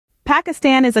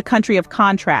Pakistan is a country of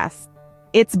contrasts.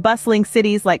 Its bustling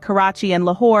cities like Karachi and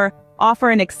Lahore offer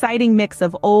an exciting mix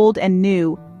of old and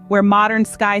new, where modern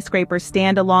skyscrapers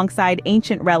stand alongside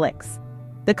ancient relics.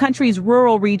 The country's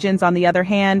rural regions, on the other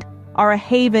hand, are a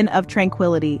haven of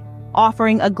tranquility,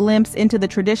 offering a glimpse into the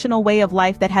traditional way of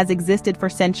life that has existed for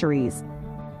centuries.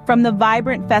 From the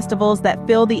vibrant festivals that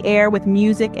fill the air with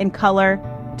music and color,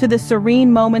 to the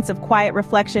serene moments of quiet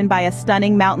reflection by a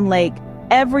stunning mountain lake,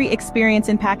 every experience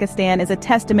in Pakistan is a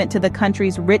testament to the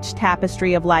country's rich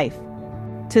tapestry of life.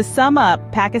 To sum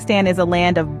up, Pakistan is a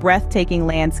land of breathtaking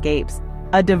landscapes,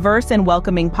 a diverse and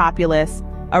welcoming populace,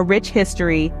 a rich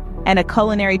history, and a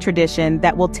culinary tradition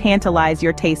that will tantalize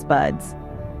your taste buds.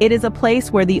 It is a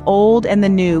place where the old and the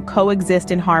new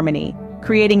coexist in harmony,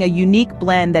 creating a unique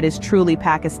blend that is truly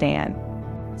Pakistan.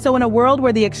 So in a world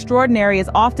where the extraordinary is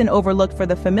often overlooked for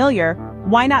the familiar,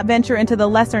 why not venture into the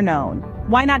lesser known?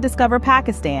 Why not discover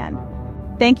Pakistan?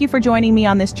 Thank you for joining me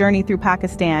on this journey through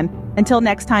Pakistan. Until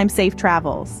next time, safe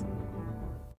travels.